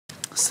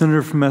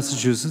Senator from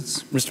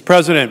Massachusetts. Mr.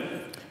 President,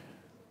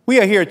 we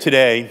are here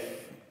today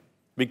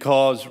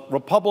because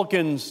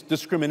Republicans'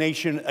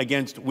 discrimination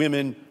against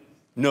women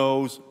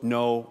knows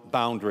no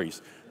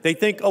boundaries. They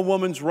think a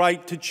woman's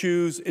right to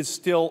choose is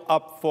still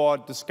up for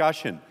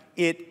discussion.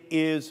 It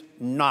is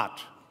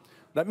not.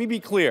 Let me be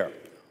clear.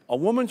 A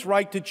woman's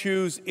right to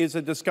choose is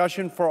a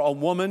discussion for a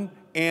woman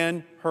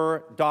and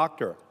her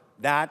doctor.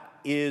 That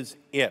is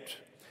it.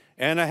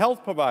 And a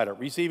health provider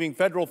receiving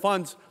federal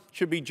funds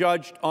should be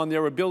judged on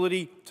their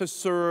ability to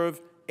serve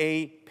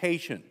a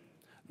patient.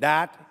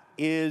 That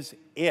is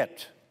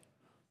it.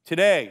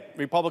 Today,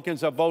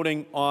 Republicans are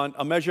voting on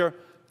a measure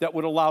that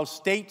would allow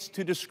states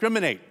to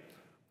discriminate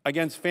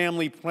against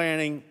family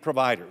planning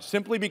providers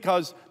simply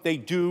because they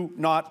do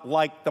not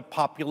like the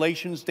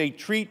populations they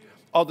treat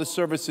or the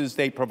services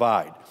they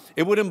provide.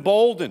 It would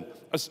embolden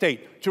a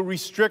state to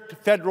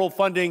restrict federal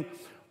funding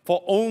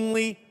for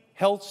only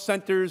health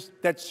centers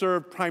that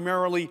serve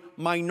primarily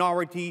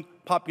minority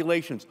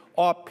populations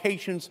or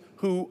patients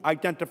who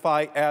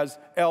identify as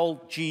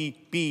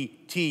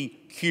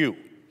LGBTQ.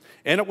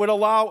 And it would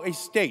allow a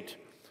state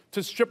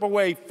to strip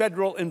away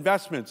federal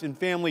investments in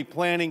family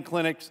planning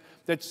clinics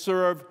that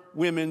serve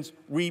women's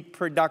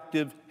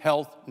reproductive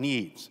health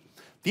needs.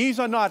 These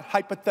are not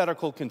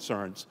hypothetical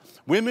concerns.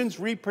 Women's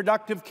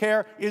reproductive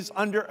care is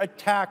under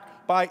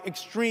attack by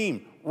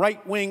extreme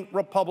right-wing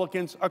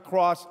Republicans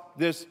across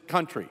this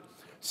country.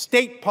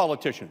 State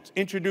politicians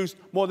introduced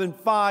more than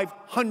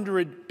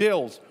 500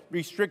 bills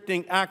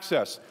restricting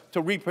access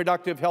to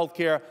reproductive health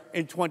care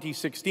in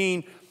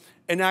 2016,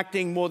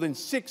 enacting more than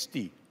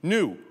 60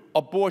 new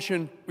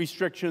abortion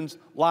restrictions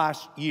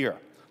last year.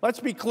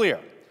 Let's be clear.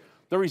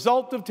 The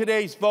result of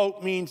today's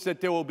vote means that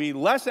there will be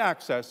less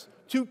access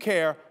to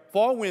care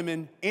for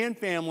women and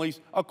families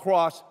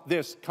across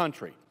this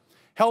country.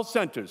 Health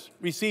centers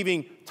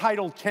receiving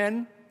Title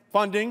X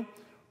funding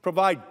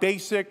provide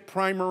basic,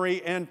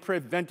 primary, and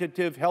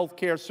preventative health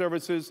care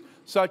services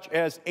such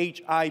as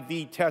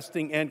HIV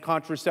testing and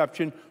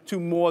contraception to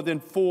more than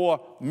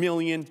 4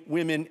 million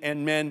women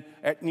and men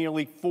at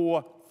nearly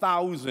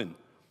 4,000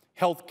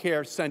 health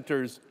care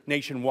centers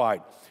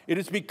nationwide. It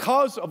is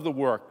because of the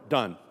work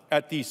done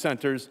at these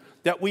centers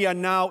that we are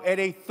now at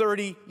a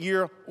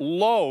 30-year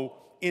low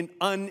in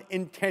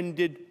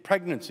unintended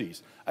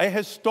pregnancies, a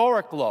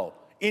historic low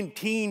in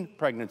teen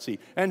pregnancy,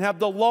 and have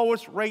the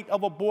lowest rate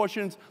of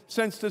abortions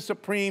since the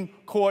Supreme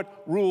Court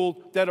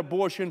ruled that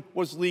abortion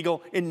was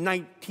legal in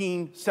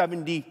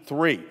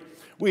 1973.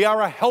 We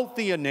are a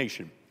healthier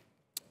nation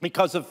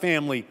because of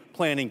family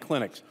planning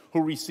clinics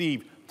who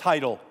receive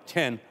Title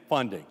X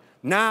funding.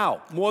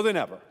 Now, more than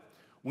ever,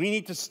 we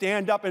need to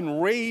stand up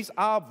and raise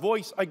our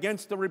voice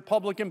against the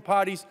Republican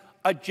Party's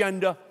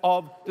agenda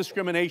of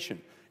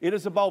discrimination. It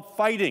is about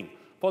fighting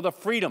for the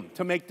freedom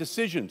to make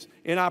decisions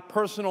in our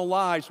personal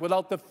lives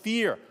without the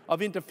fear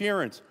of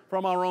interference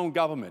from our own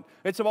government.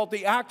 It's about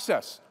the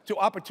access to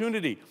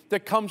opportunity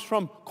that comes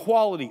from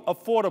quality,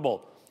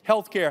 affordable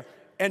health care,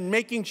 and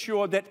making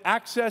sure that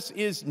access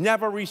is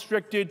never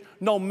restricted,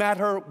 no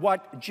matter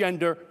what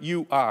gender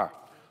you are.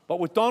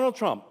 But with Donald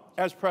Trump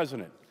as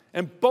president,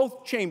 and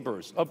both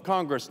chambers of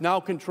Congress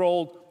now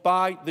controlled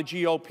by the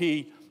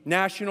GOP,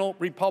 national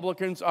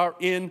Republicans are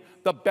in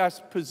the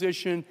best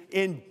position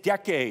in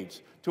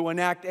decades to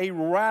enact a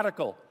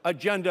radical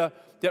agenda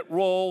that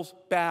rolls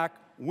back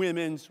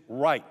women's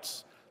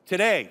rights.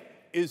 Today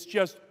is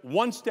just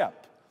one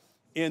step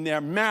in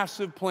their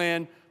massive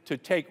plan to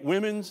take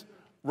women's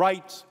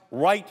rights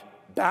right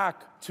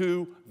back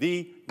to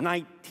the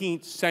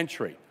 19th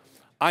century.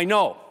 I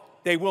know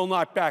they will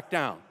not back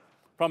down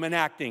from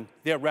enacting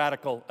their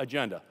radical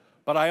agenda,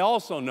 but I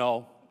also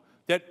know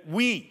that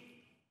we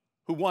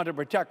who want to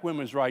protect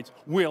women's rights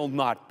will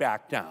not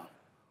back down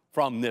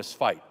from this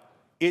fight.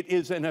 It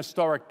is an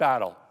historic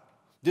battle.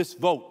 This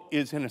vote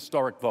is an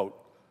historic vote.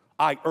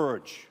 I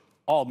urge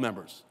all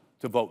members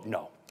to vote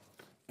no.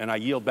 And I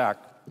yield back,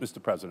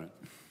 Mr. President,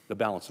 the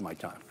balance of my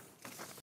time.